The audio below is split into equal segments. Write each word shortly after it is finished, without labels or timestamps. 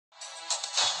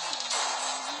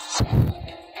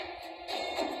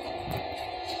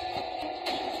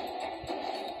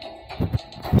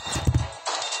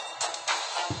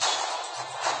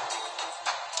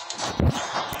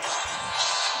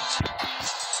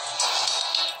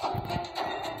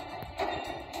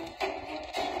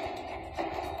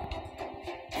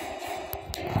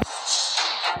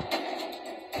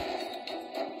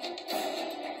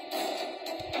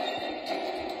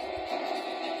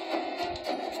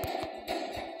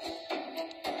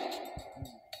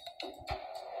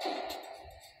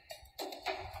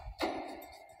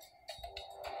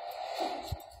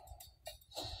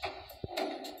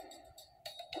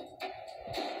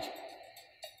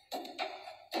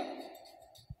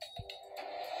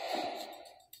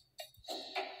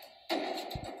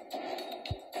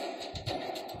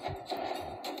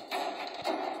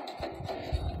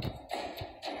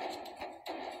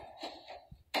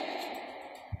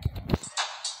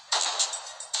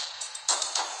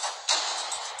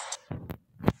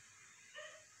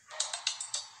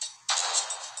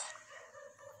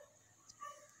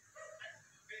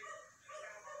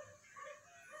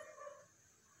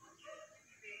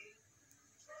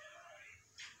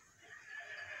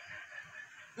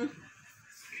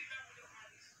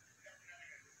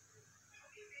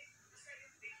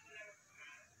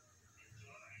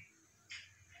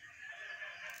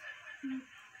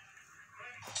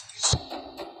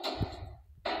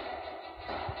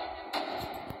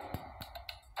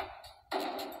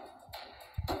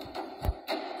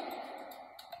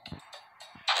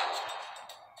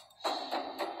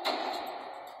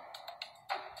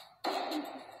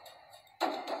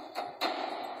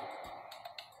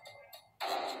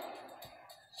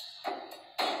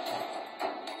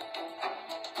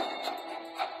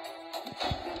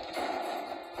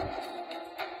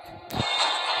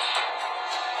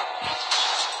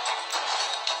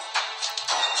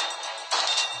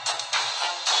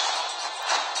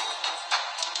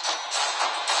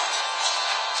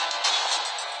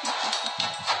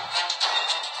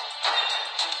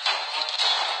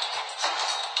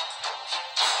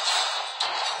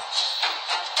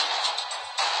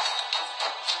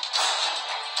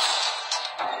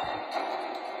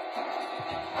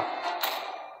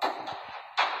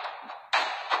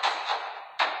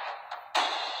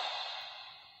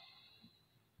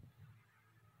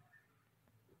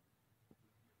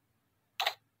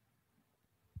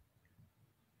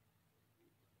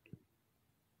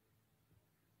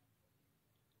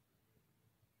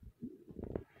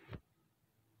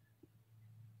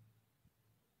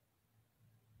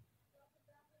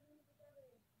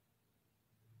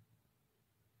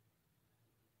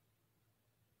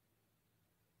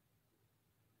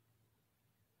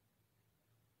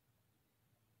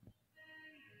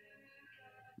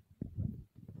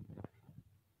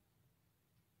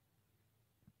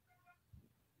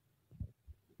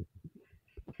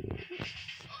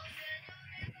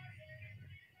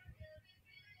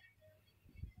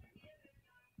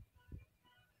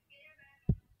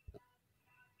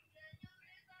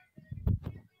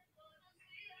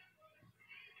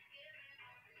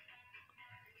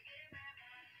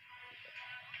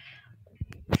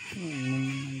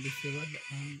Bisa ada.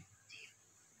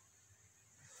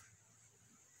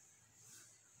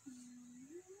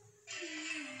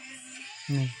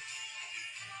 Nih.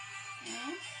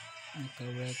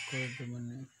 Kalau record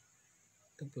mana?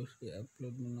 Terus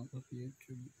di-upload mana ke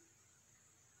YouTube.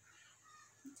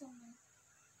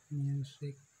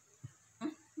 Music.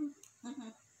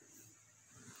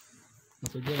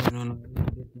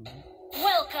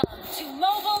 Welcome to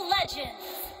Mobile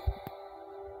Legends.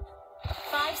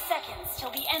 5 seconds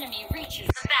till the enemy reaches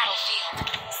the battlefield.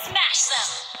 Smash them!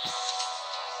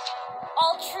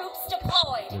 All troops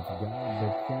deployed.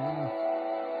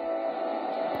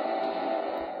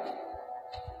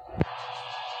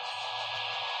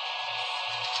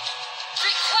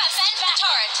 Request the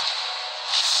turret.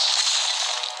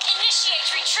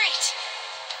 Initiate retreat.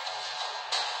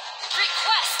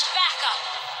 Request backup.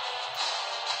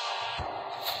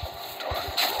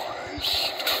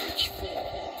 Tides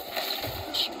fall.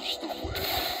 This is the way.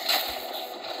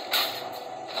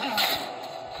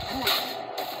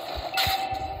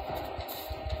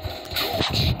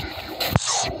 Don't stick your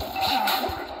nose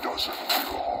where it doesn't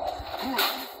belong.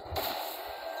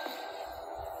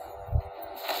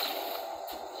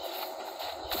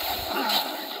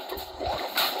 Resting at the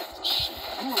bottom of the sea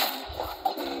are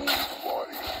cold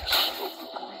bodies of the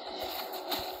greedy.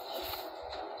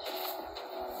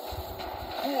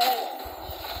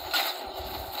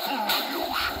 The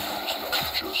ocean is not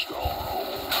just our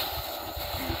home,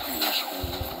 it is who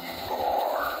we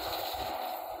are.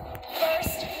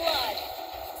 First blood.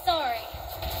 Sorry.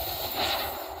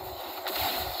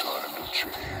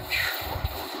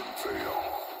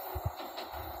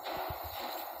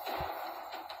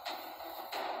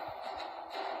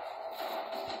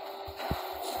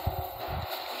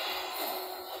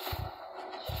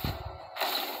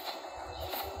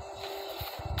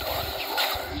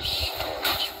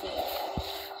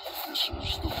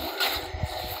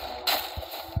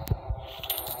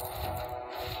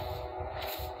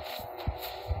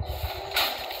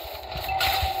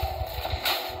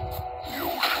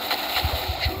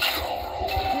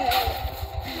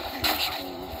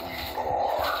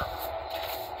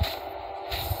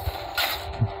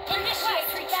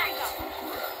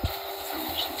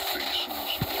 the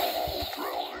faces of all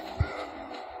drowning men.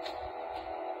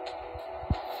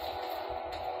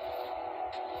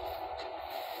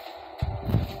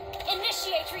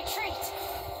 Initiate retreat.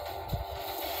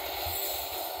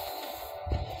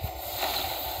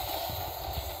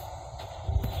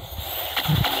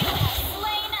 You have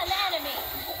slain an enemy.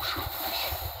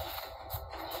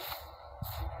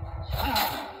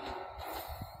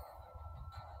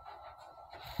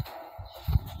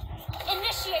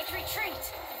 Initiate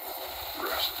retreat.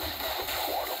 Resting at the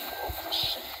bottom of the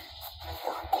sea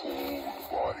are cold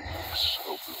bodies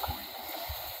of the greedy.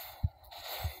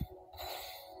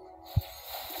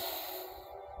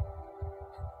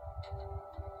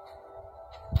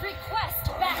 Request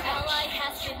back. Ally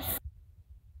has been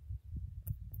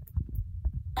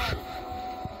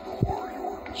Nor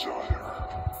your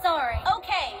desire. sorry.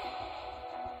 Okay.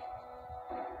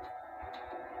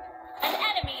 An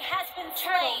enemy has been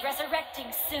slain.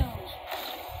 Resurrecting soon.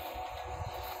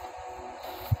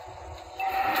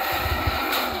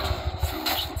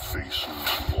 Fills the faces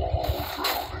of all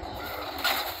drowning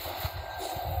men.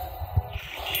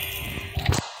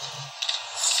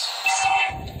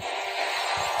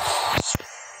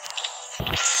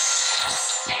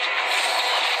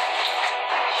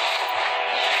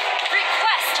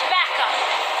 Request backup.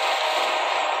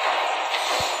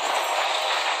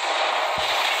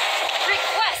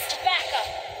 Request backup.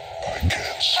 I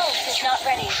can't see Ult is through not the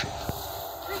ready. ocean.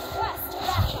 Request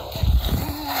backup.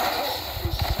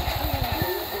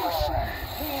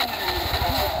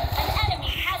 An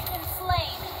enemy has been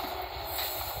slain.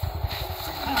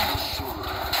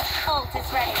 Ult is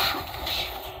ready.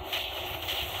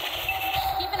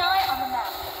 Keep an eye on the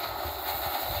map.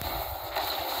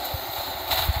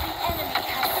 The enemy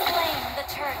has slain the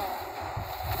turtle.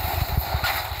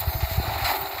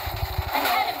 An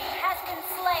enemy has been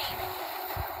slain.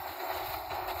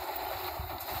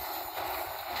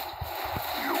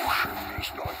 The ocean is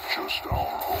not just our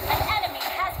home. An enemy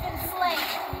has been slain.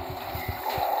 We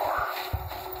are.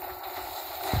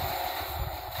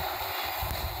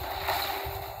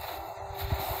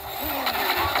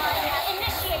 Ally has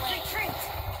initiate retreat.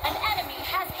 An enemy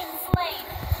has been slain.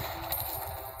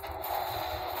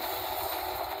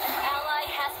 An ally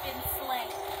has been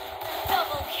slain.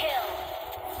 Double kill.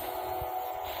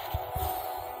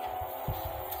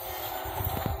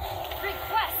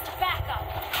 Request backup.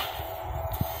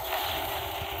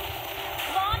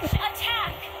 Launch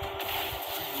attack.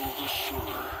 Feel the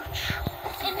surge.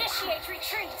 Initiate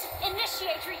retreat.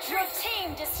 Initiate retreat. Your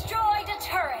team destroyed a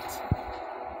turret.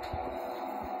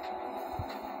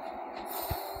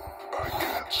 I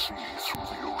can't see through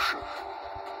the ocean.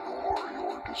 Nor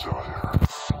your desire.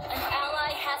 An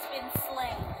ally has been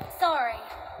slain. Sorry.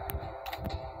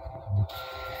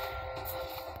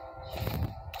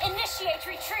 Initiate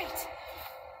retreat.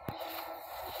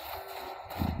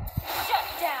 Shut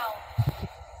down.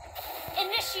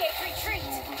 Initiate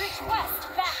retreat. Request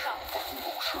backup.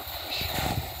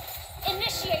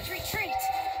 Initiate retreat.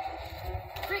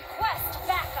 Request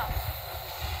backup.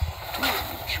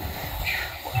 Change.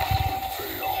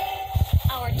 Fail.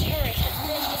 Our turret has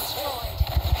been destroyed.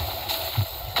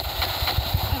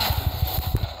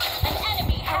 An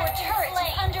enemy has been turret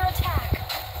slain. Is under attack.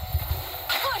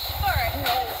 Push first.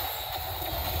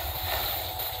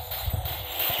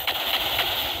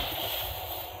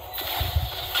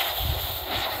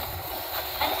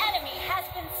 An enemy has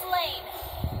been slain.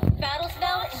 Battle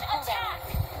spell in attack.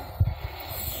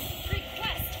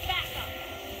 Request backup.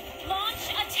 Launch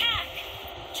attack.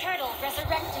 Turtle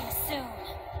resurrecting soon.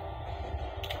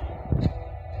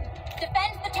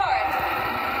 Defend the turret.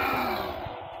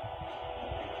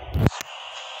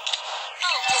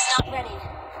 Ult is not ready.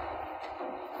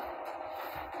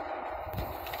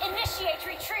 Initiate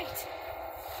retreat.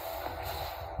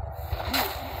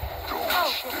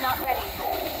 Ult is not ready.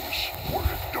 Knows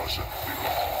where it doesn't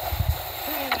belong.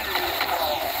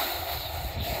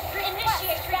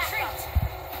 Initiate retreat.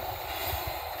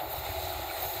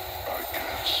 I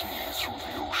can't see through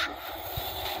the ocean.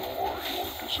 Nor your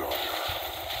desire.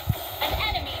 An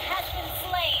enemy has been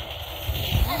slain.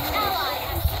 An ally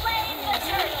has slain the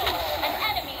turtle. An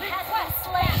enemy has been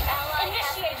slain.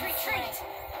 Initiate retreat.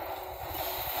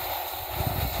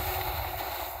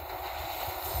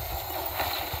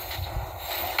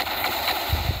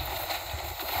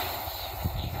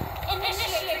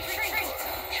 Initiate retreat.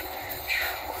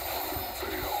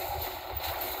 Fail.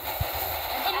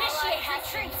 Initiate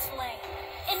retreat.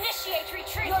 Initiate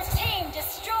retreat. Your team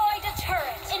destroyed a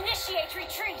turret. Initiate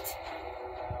retreat.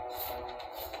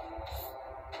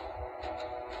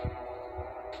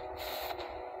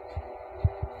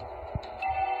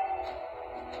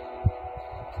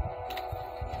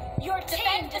 Your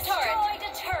team destroyed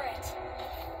a turret.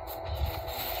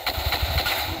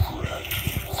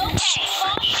 Okay,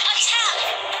 launch attack.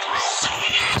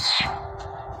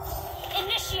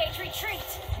 Initiate retreat.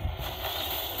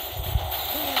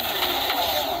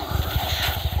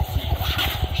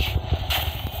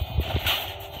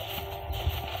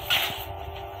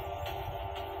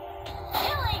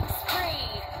 Killing spree.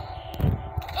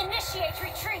 Initiate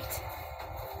retreat.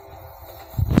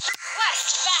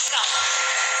 Request backup.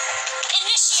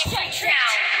 Initiate retreat.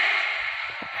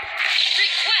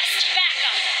 Request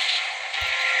backup.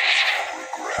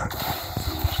 Regret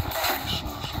fills the faces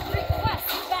of Request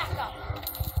backup.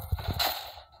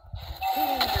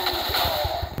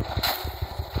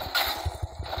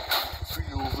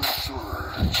 feel the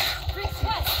surge.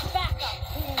 Request backup.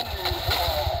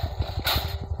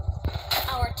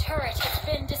 Our turret has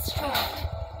been destroyed.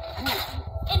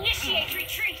 Initiate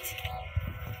retreat.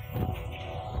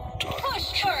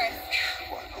 Push first.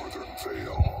 My northern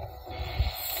veil.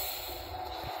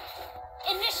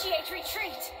 Initiate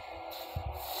retreat.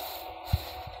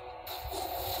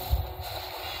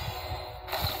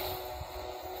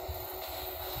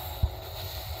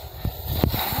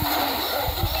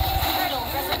 Turtle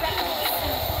resurrected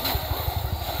soon.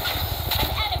 An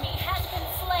enemy has been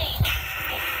slain.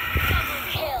 Double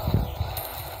kill.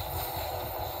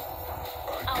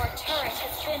 Our turret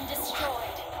has been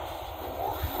destroyed.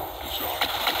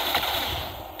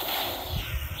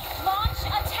 Launch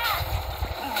attack.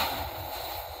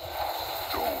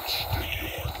 Don't stick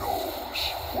your nose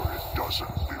where it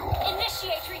doesn't belong.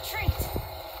 Initiate retreat.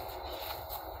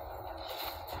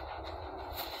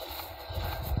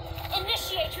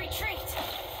 Initiate retreat.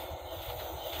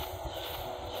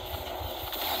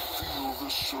 Feel the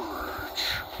surge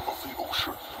of the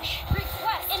oceans.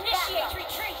 Request initiate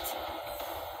retreat.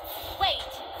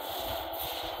 Wait.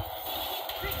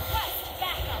 Request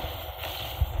backup.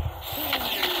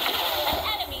 An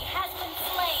enemy has been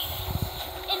slain.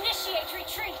 Initiate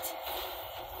retreat.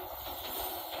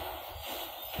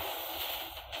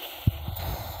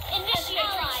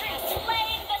 Initiate retreat. Has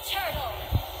slain the turtle.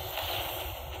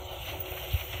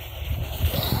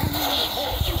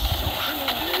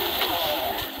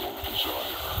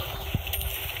 Desire.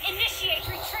 Initiate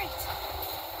retreat.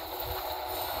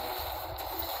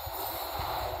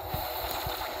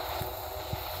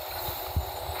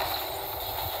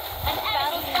 An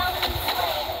enemy has been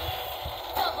slain.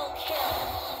 Double kill.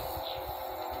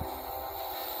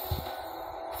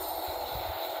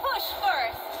 Push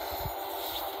first.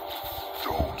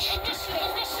 Don't stick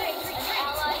Initiate retreat. An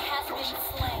ally has been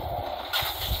slain.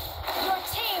 Your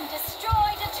team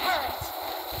destroyed a turret.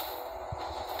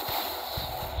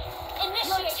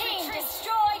 Your team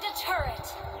destroyed a turret.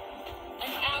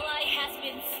 An ally has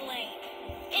been slain.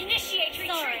 Initiate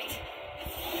retreat.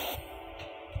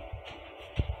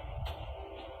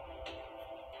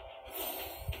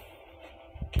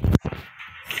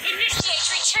 Initiate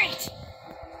retreat.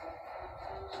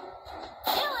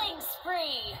 Killing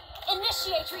spree.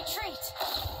 Initiate retreat.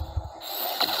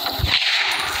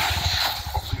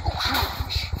 of the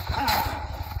oceans.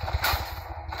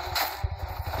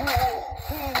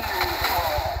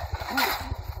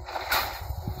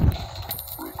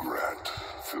 Regret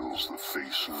fills the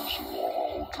faces of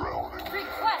all drowning men.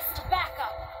 Request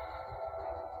backup.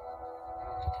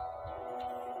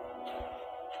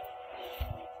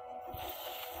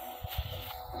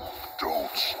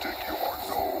 Don't stick your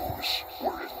nose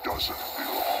where it doesn't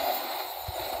belong.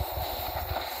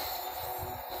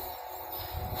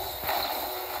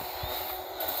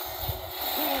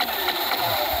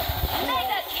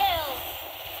 Mega kill.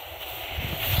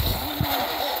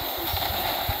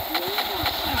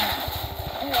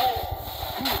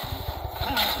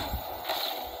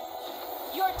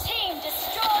 Your team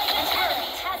destroyed an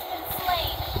enemy has been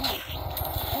slain.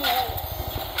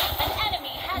 An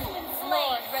enemy has been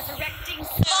slain. Resurrecting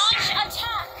launch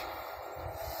attack.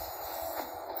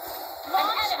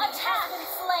 Launch attack has been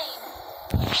slain.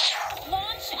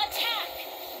 Launch attack.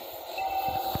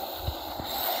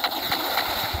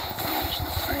 Fills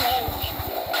the faces of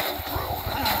all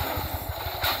drowning men.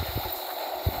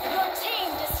 Your team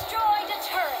destroyed a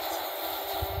turret.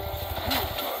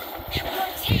 Your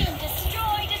team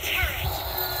destroyed a turret.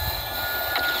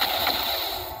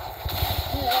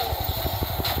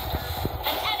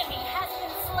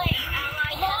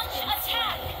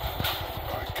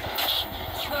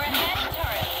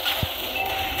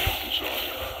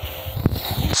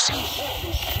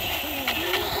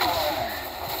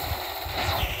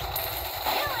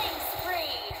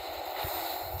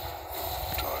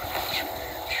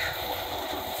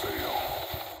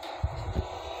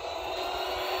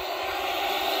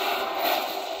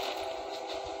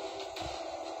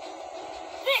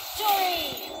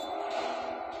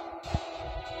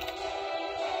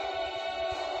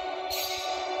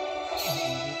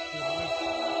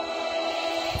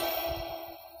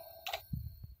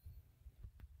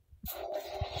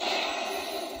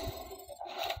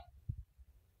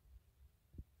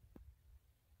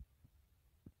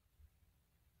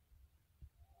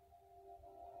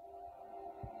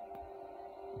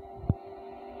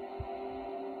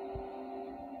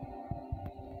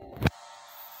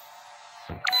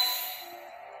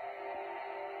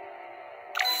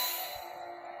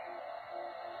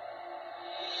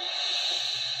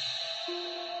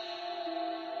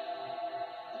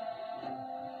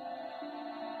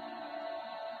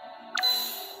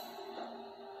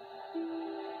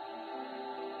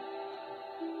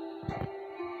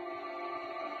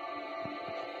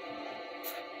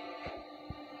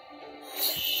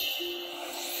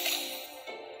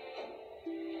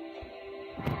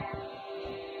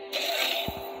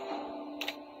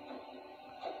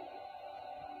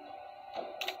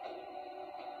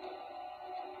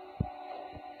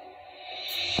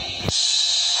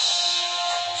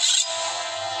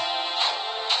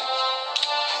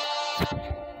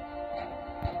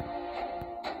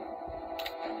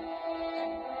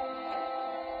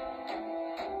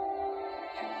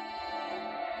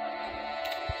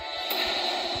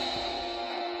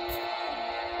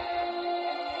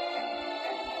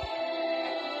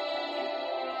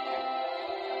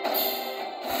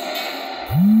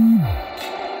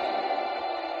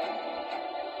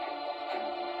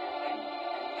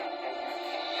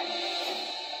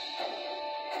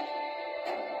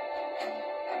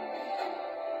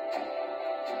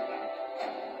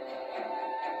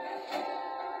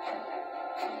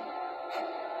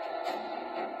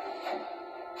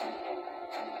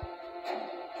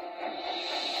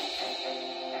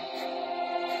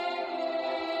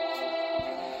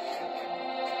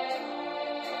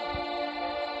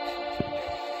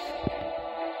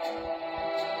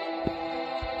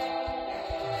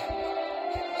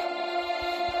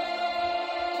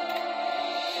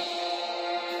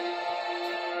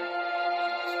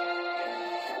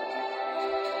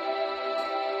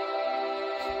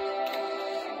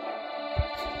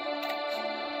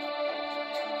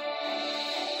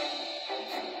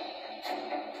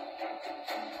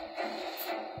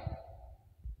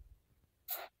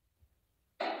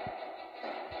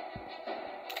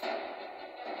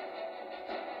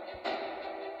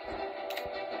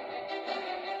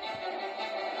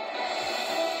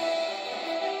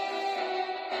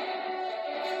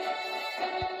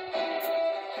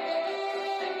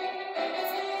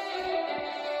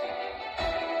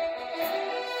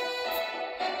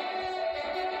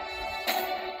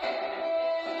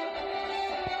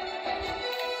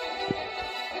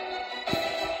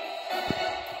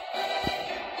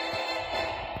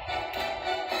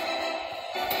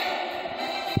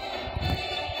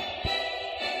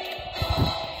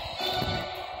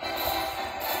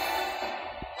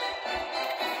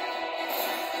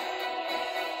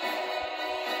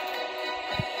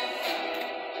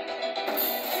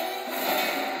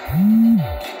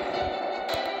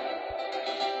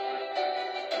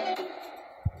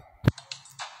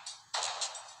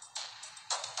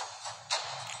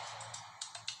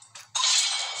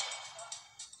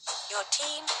 Your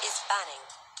team is banning.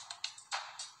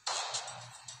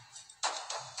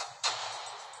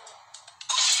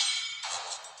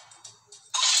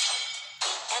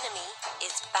 The enemy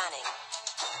is banning.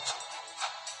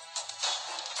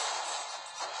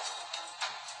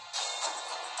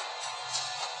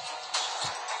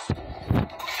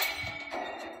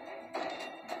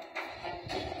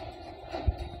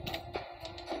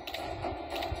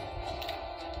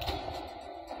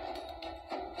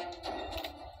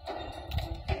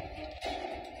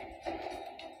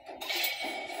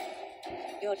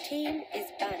 Your team is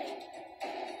banning.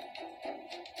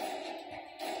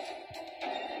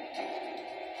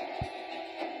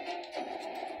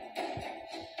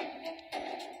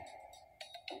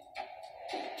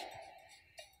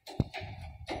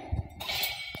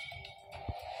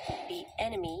 The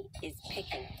enemy is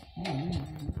picking.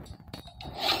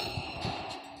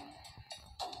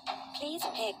 Please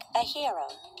pick a hero.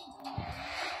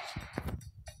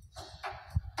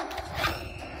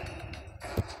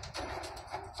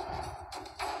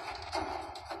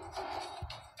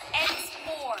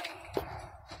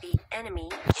 The enemy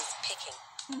is picking.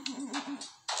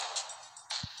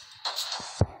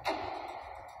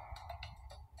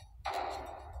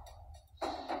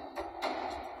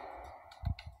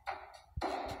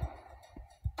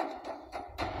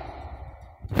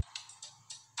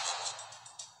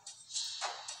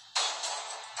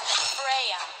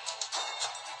 Freya.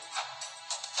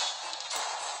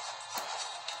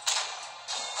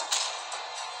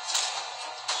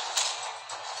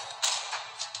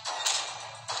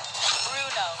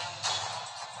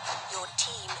 Your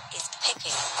team is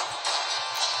picking.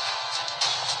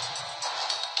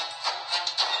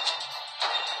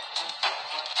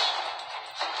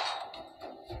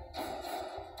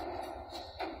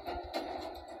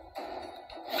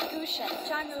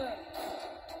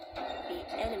 The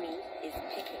enemy is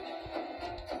picking.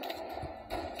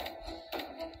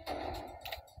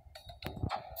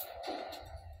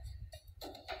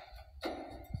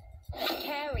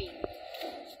 Carry.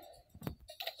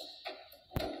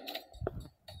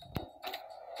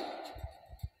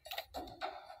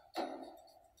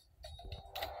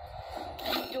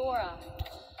 Dora. Terra.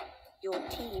 Your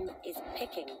team is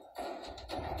picking.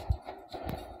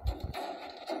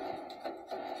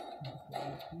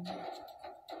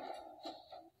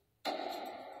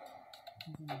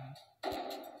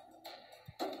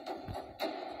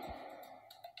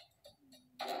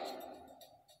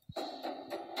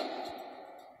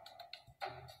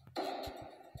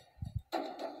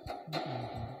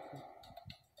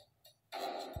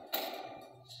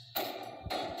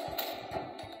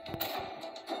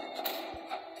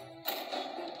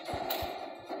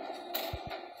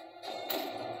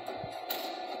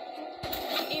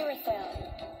 Irithel.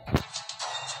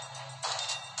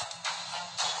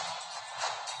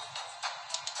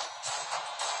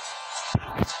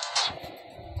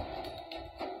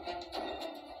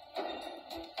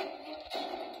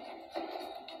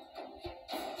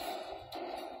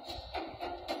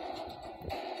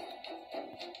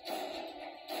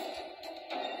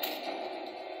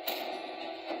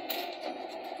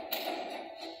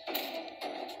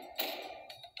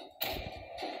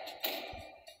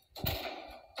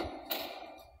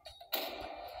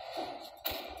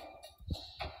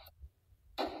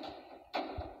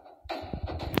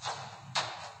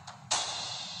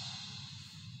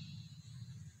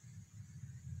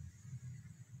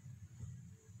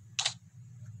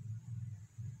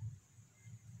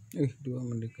 Dua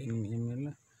mendekat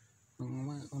email lah.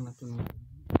 Mama ona tu.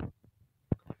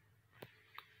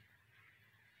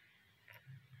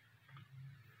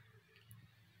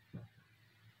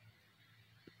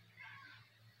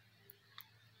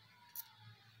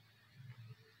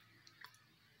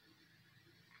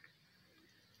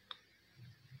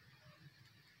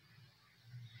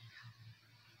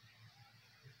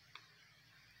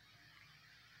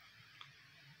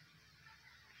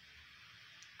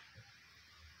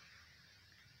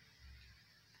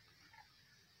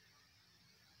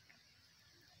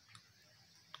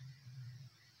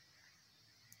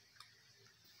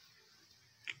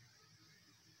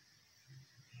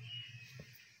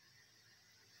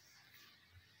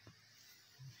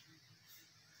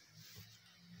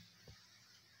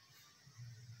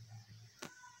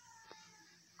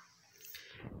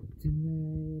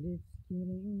 Tonight it's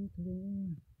getting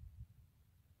clear.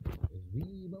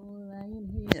 We both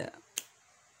lying here.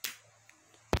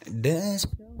 There's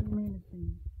so many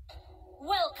things.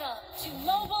 Welcome to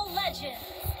Mobile Legends!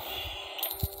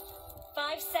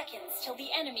 5 seconds till the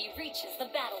enemy reaches the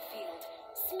battlefield.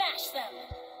 Smash them!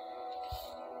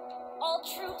 All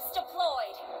troops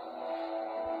deployed!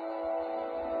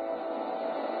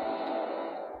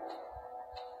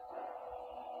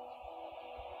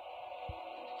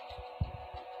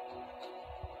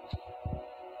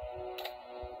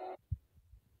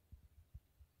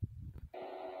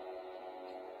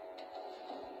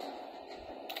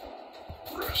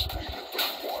 Resting at the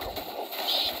bottom of the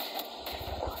sea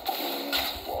are cold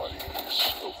bodies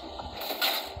of the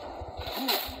green.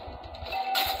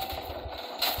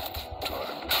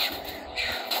 Time to change.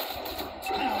 Northern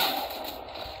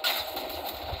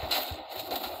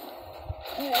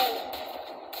Veil.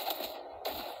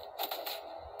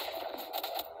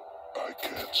 I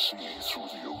can't see through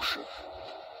the ocean,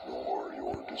 nor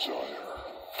your desire.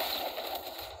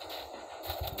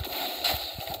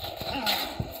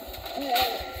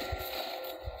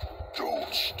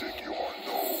 Don't stick your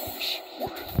nose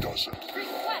where it doesn't belong.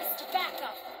 Request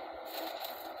backup!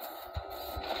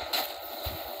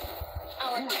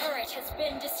 Our turret has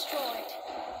been destroyed.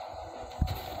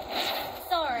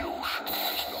 Sorry. The ocean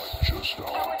is not just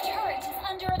Our turret is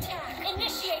under attack.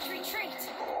 Initiate retreat.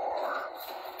 our.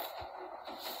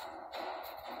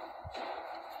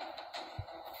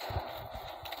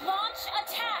 Launch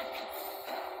attack.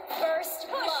 Burst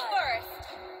push first.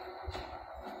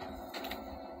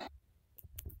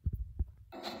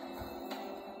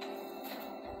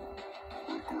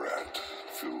 Regret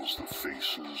fills the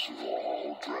faces of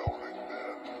all drowning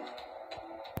men.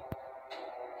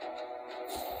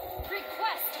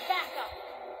 Request backup.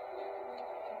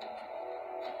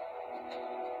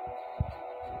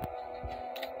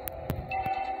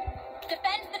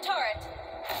 Defend the turret.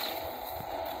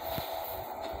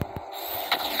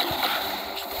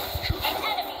 It's not just An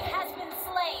enemy has been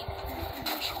slain.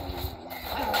 it is who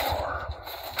we are.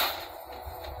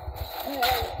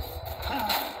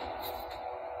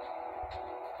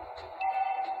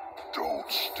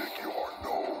 Don't stick your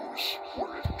nose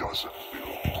where it doesn't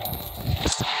belong.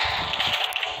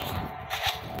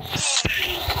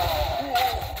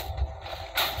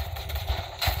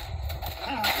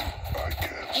 I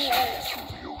can't see through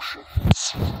the ocean,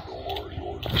 nor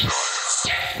your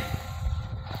desire.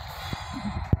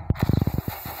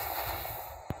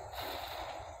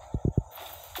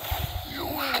 The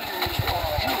ocean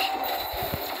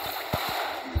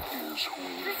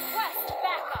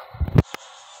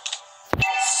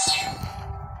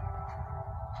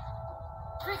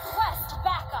Request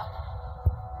backup.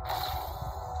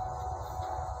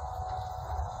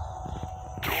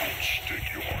 Don't stick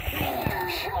your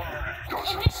nose where it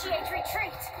doesn't Initiate belong.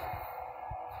 retreat.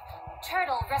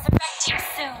 Turtle resurrecting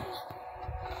soon.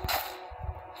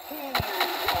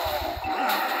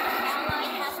 Ally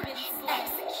has been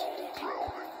executed.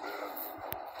 Drowning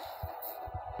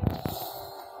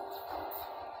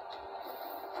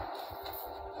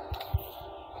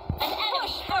An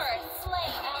enemy has been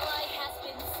slain. Ally has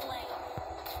been slain.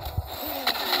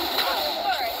 Push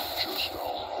first. just our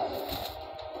home.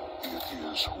 It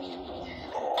is who we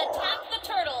are. Attack the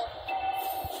turtle.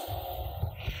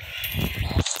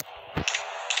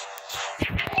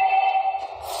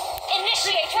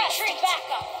 Initiate retreat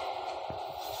backup.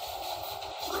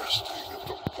 Resting at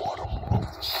the bottom of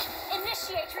the sea.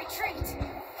 Initiate retreat.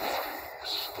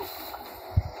 Bodies of the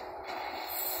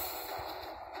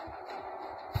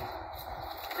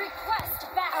Request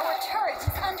back. Our turret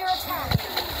is under attack.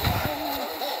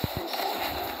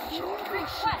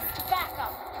 Request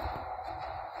backup.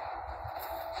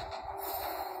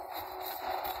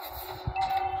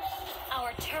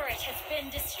 Our turret has been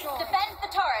destroyed. Defend the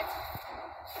turret.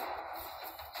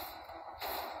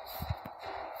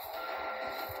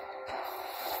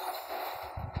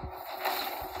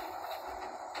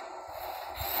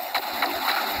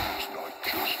 It's not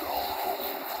just our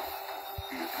home.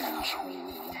 It is who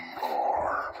we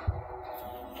are.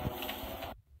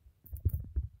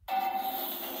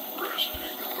 Resting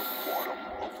at the bottom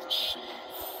of the sea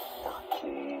are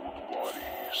cold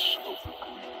bodies of the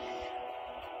greedy.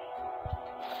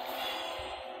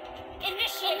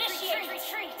 Initiate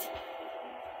retreat.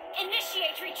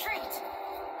 Initiate retreat.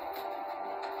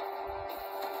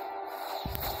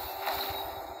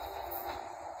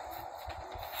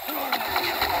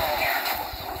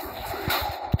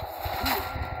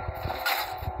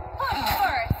 Push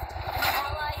first. An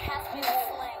ally has been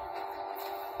slain.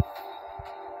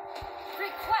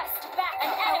 Request back.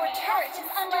 An enemy turret is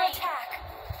under attack.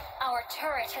 Our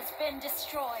turret has been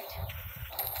destroyed.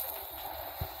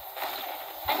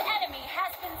 An enemy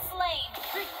has been slain.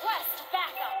 Request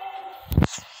backup.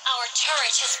 Our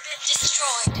turret has been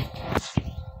destroyed.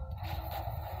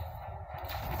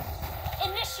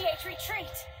 Initiate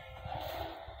retreat.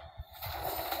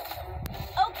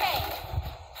 Okay.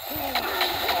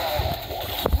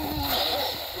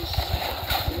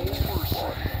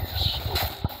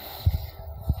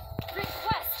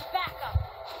 Request backup.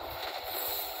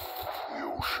 The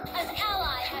ocean An is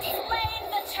ally has slain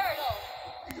the turtle.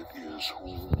 It is who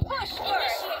we Push are.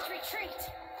 initiate retreat.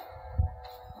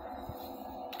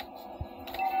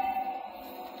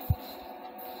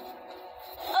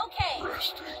 Okay.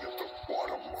 Resting at the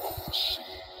bottom of the sea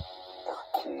are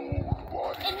cold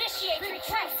bodies. Initiate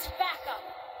request backup.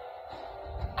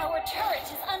 Our turret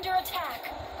is under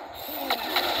attack. An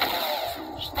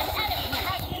enemy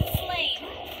has been slain.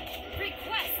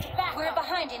 Request backup. We're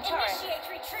behind in turret. Initiate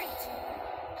retreat.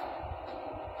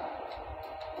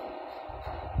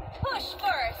 Push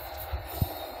first.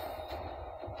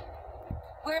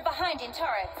 We're behind in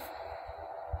turrets.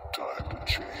 Time to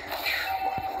change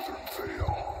my northern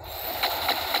veil.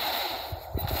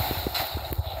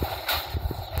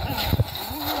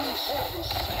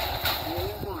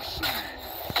 Over sea.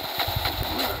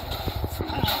 Red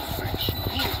fills the faces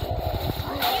of all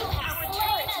drowned. You have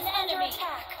slain an enemy.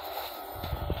 Attack.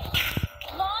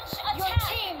 Launch attack. Your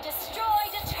team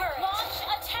destroyed a turret. Launch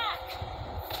attack.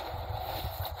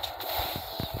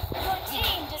 Your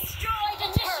team destroyed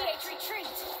a turret. Initiate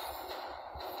retreat.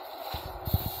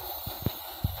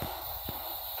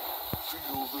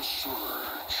 Feel the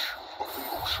surge of the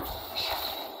oceans.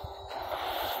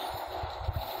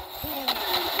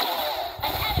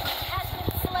 An enemy has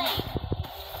been slain.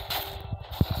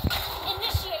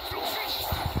 Initiate retreat.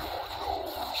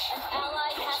 An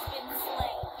ally has been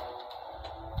slain.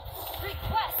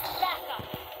 Request backup.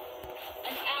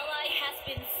 An ally has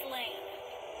been slain.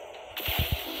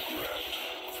 Red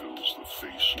fills the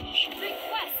faces of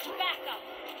Request backup.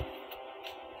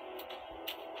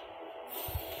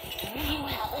 You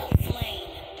have been slain.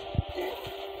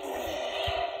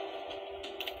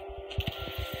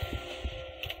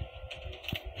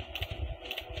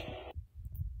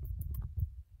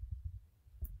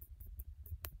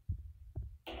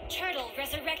 Turtle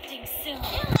resurrecting soon.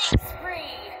 Killing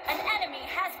spree. An enemy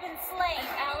has been slain. An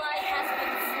ally has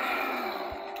been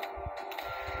slain.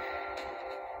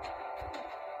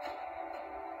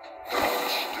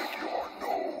 stick your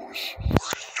nose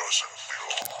where it doesn't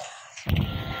belong.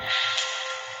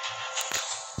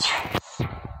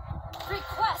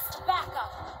 Request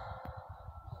backup.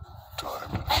 Time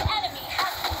to An enemy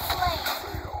has been slain.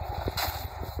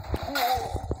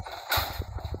 fail.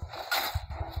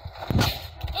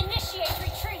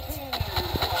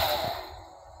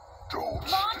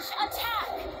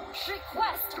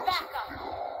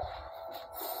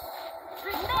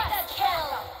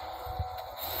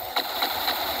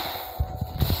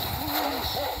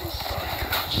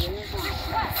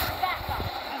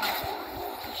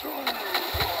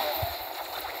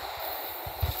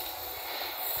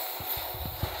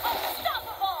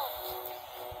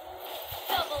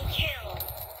 Double kill.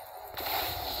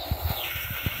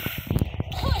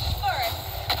 Push first.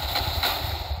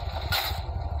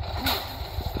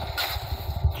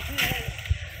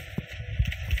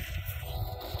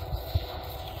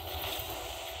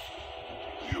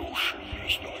 The ocean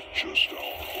is not just our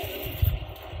home.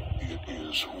 It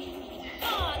is who we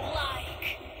are. Godlike.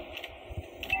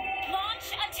 Launch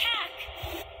attack.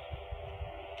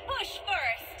 Push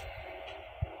first.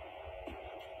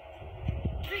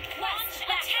 Launch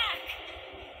attack.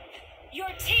 Your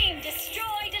team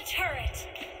destroyed a turret.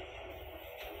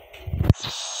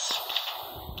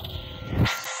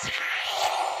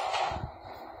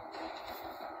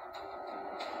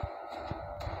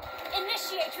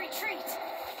 Initiate retreat.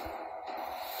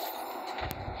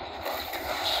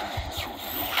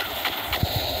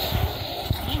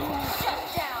 Shut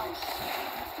down.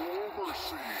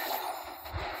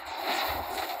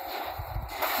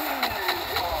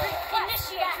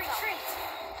 Initiate retreat.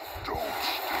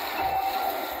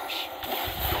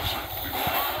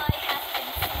 Ally has been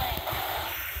slain.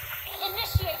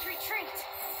 Initiate retreat.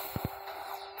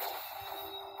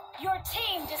 Your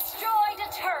team destroyed a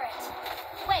turret.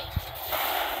 Wait.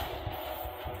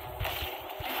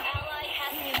 An ally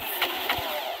has been slain.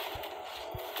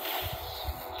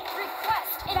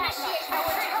 Request initiate retreat. Our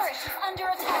turret is under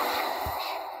attack.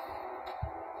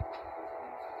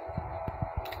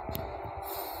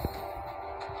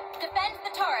 Defend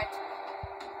the turret.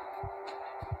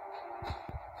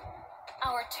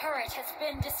 Our turret has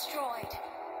been destroyed.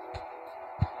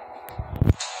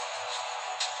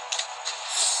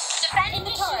 Defend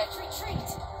the turret. Retreat.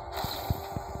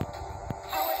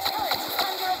 Our turret is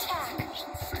under attack.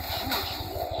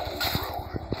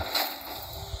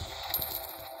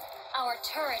 Our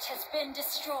turret has been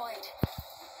destroyed.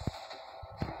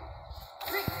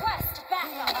 Request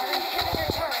backup. Our inhibitor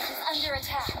turret is under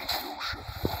attack.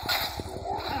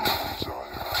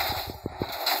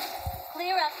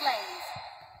 Clear up lanes.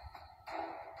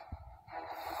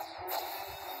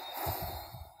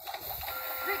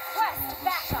 Request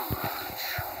backup.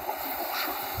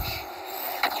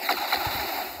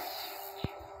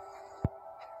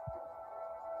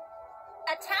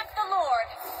 Attack the Lord.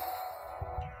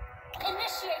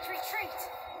 Initiate retreat.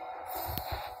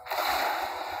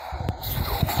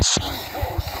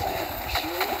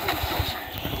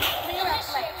 Clear up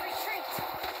lane. Retreat.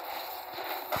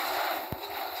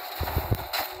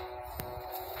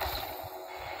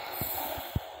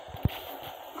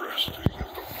 Resting at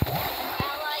the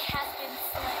Ally has been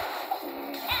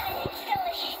slain. Enemy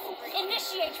killing.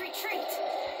 Initiate retreat.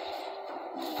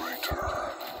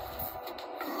 return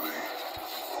to the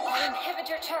Our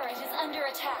inhibitor turret is under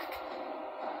attack.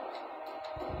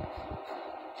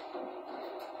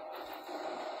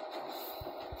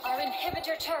 Our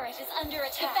inhibitor turret is under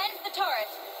attack. Defend the turret.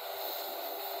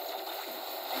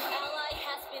 An ally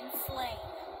has been slain.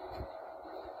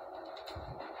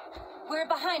 We're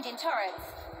behind in turrets.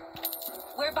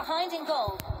 We're behind in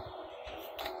gold.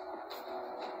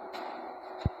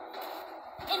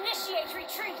 Initiate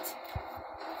retreat.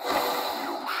 The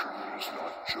ocean is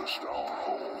not just our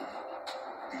home.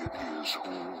 It is who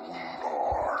we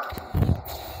are.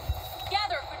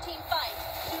 Gather for team fight.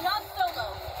 Do not solo.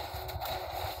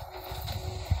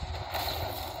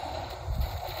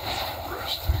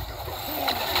 Resting at the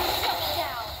Shut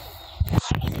down.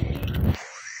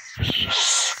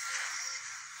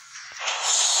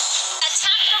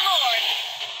 Attack the Lord.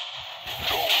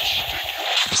 Don't stick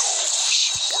your nose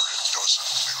where it doesn't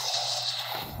belong.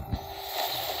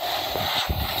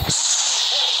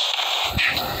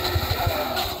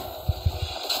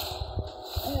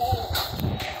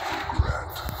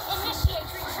 Initiate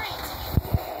retreat.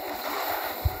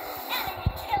 Enemy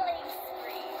killing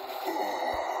spree.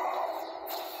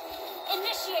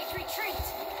 Initiate retreat.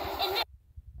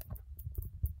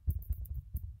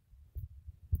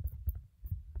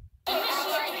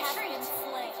 Initiate retreat.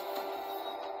 Slain.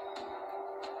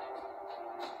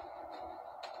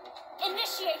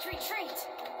 Initiate retreat.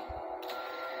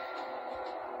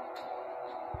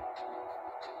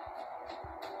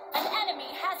 An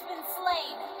enemy has been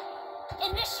slain.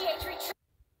 Initiate retreat.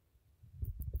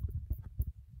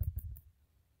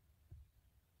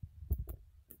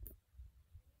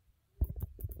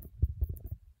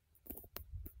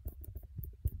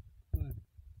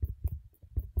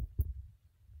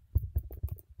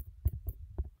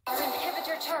 Our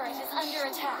inhibitor turret is under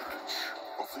attack.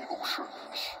 Of the oceans.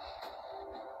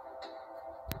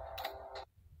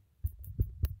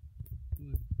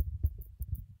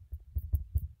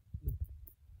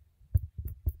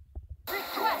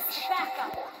 Request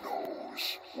backup. Your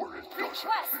nose where it doesn't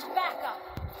Request belong. backup.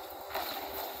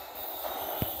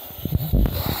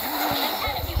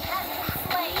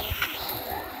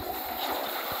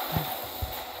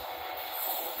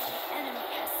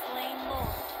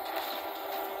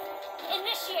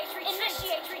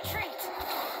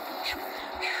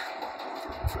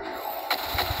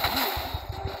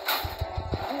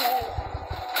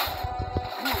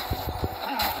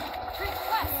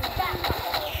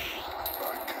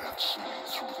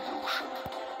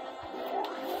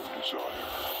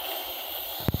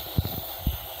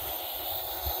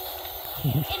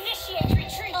 Initiate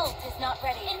retreat. Ult is not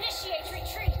ready. Initiate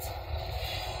retreat.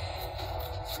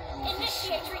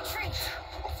 Initiate retreat.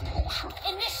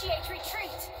 Initiate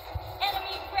retreat.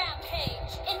 Enemy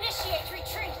rampage. Initiate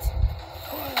retreat.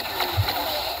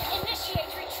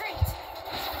 Initiate retreat.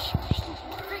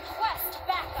 Request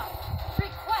backup.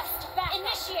 Request backup.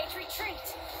 Initiate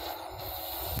retreat.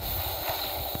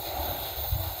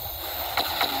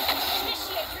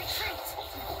 Initiate retreat.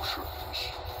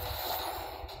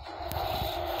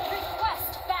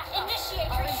 Request backup. Initiate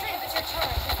retreat. Our inhibitor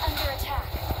turret is under attack.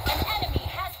 An enemy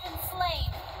has been slain.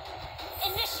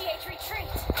 Initiate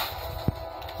retreat.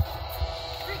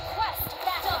 Request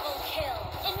backup. Double kill.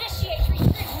 Initiate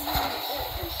retreat.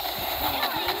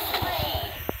 Killing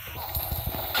spree.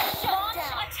 Launch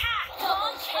attack.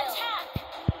 Launch attack.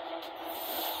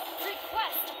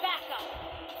 Request backup.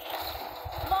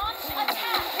 Launch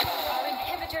attack. Our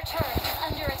inhibitor turret is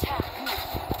under attack.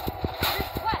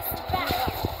 Request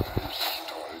backup.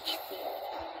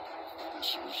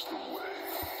 This is the way.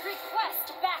 Request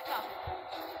backup.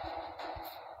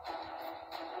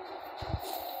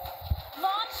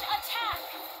 Launch attack.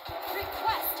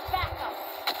 Request backup.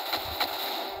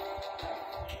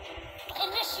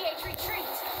 Initiate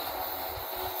retreat.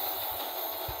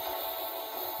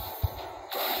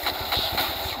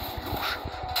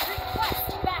 Request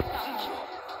backup.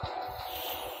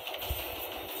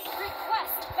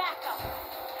 Request backup.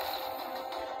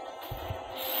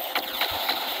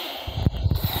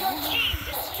 Your team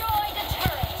destroyed a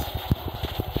turret.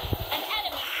 An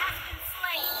enemy has been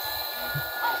slain.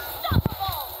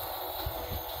 Unstoppable.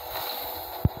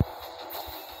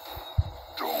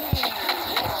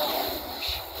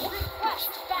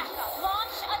 Request backup.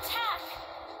 Launch attack.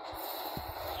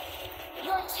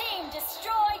 Your team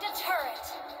destroyed a turret.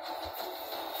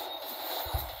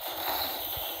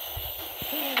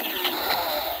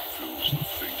 Fills the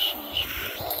faces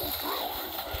of all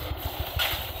drowning men.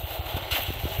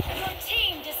 Your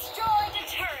team destroyed a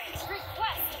turret.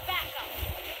 Request backup.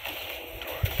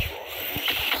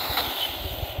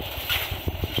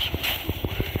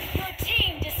 Your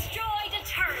team destroyed a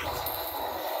turret.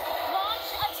 Launch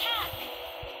attack.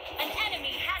 An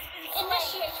enemy has been slain.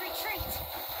 Initiate retreat.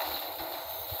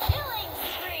 Killing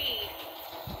spree.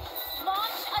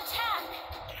 Launch attack.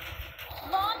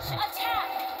 Launch attack.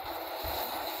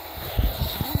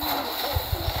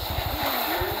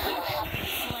 You have been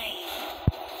slain.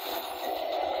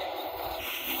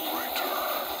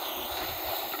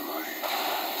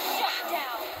 Shut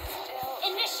down.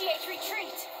 Initiate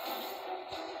retreat.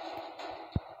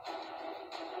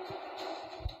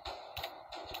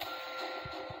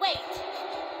 Wait.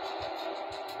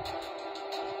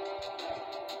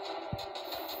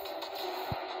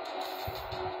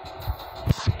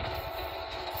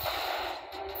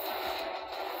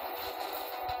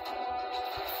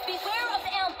 Beware of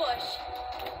ambush.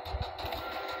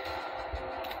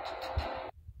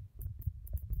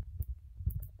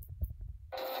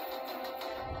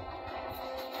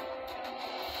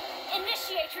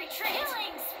 Initiate retreat.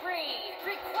 Killing spree.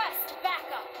 Request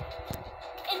backup.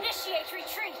 Initiate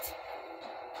retreat.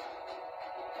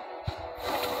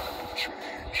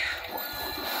 Change my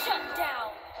mother. Shut down.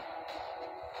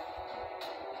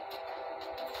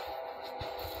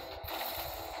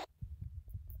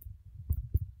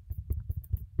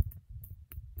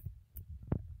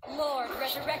 Lord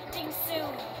resurrecting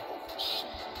soon.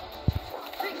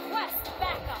 Request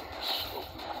backup.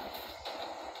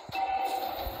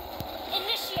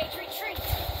 Initiate retreat.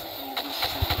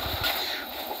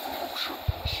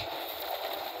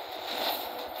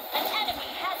 An enemy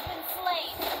has been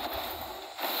slain.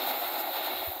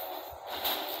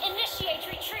 Initiate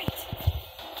retreat.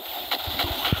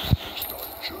 It's not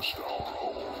just our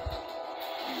home.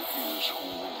 It is who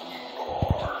we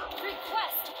are.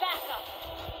 Request backup.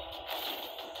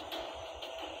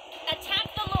 Attack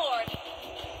the Lord.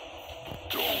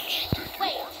 Don't stick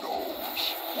Wait. your nose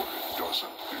where it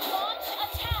doesn't belong. Launch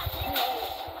attack.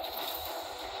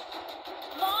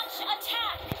 Launch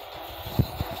attack.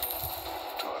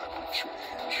 Time to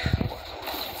change my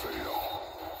mother's veil.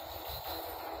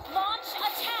 Launch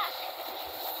attack.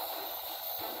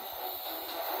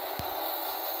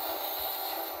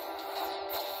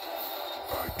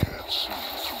 I can't see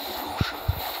through the ocean.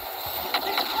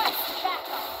 Request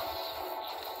backup.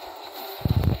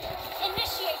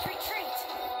 Initiate retreat.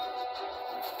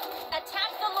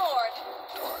 Attack the Lord.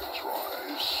 Tides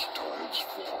rise, tides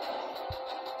fall.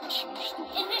 This is the way.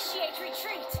 Initiate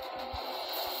retreat.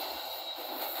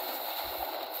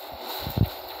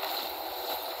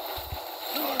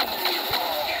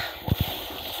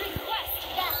 Request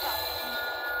backup.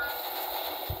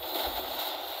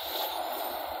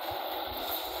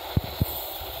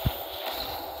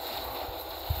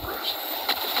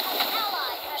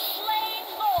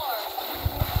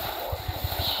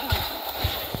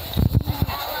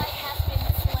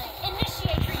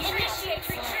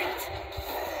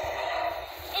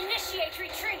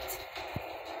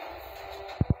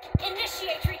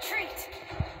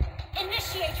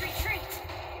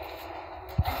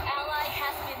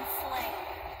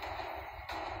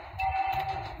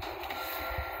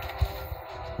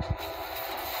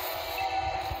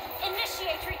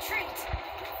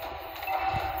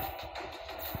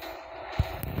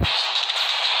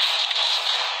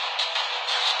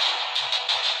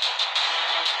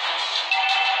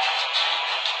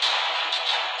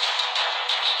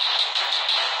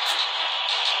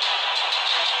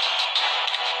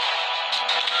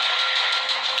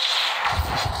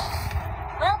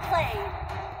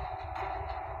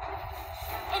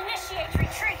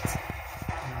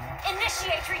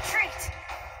 Initiate retreat!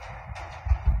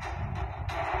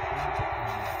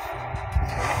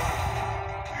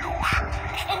 The ocean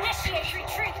is not Initiate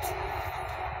retreat!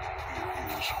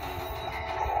 it is who we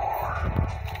are.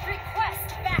 Request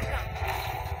backup!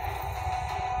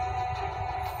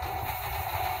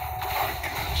 I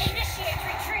can see Initiate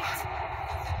retreat!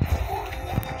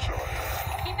 more as I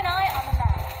am. Keep an eye on the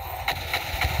map.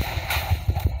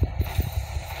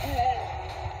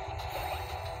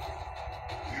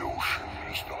 The ocean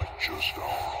is not just our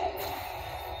home.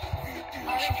 It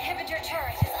Our is inhibitor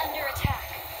turret is under attack.